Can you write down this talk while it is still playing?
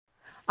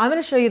I'm going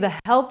to show you the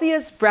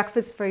healthiest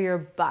breakfast for your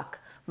buck,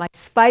 my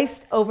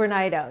spiced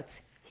overnight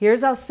oats.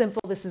 Here's how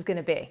simple this is going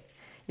to be.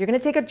 You're going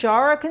to take a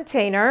jar or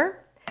container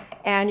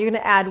and you're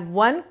going to add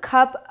 1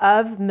 cup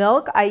of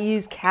milk. I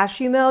use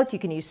cashew milk. You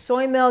can use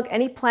soy milk,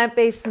 any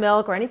plant-based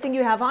milk, or anything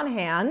you have on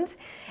hand.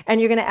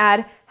 And you're going to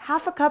add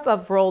half a cup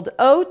of rolled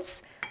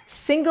oats,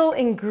 single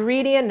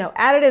ingredient, no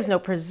additives, no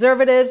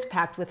preservatives,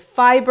 packed with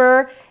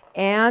fiber,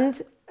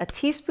 and a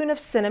teaspoon of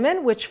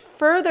cinnamon, which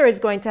further is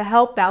going to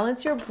help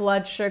balance your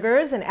blood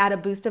sugars and add a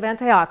boost of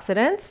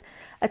antioxidants.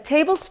 A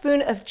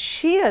tablespoon of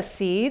chia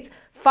seeds,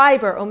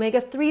 fiber,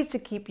 omega-3s to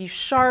keep you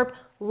sharp,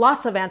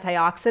 lots of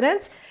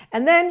antioxidants.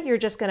 And then you're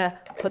just gonna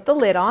put the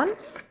lid on.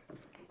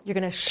 You're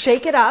gonna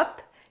shake it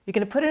up. You're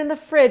gonna put it in the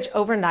fridge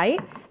overnight.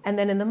 And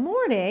then in the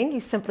morning,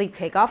 you simply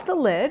take off the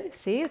lid.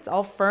 See, it's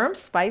all firm,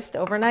 spiced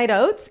overnight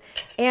oats.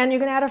 And you're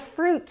gonna add a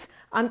fruit.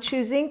 I'm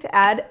choosing to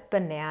add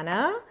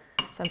banana.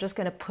 So I'm just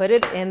going to put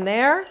it in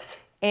there,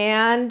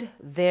 and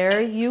there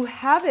you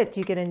have it.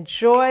 You can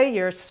enjoy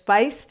your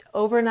spiced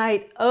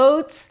overnight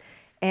oats,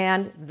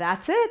 and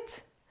that's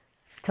it.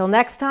 Till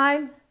next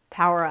time,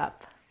 power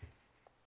up.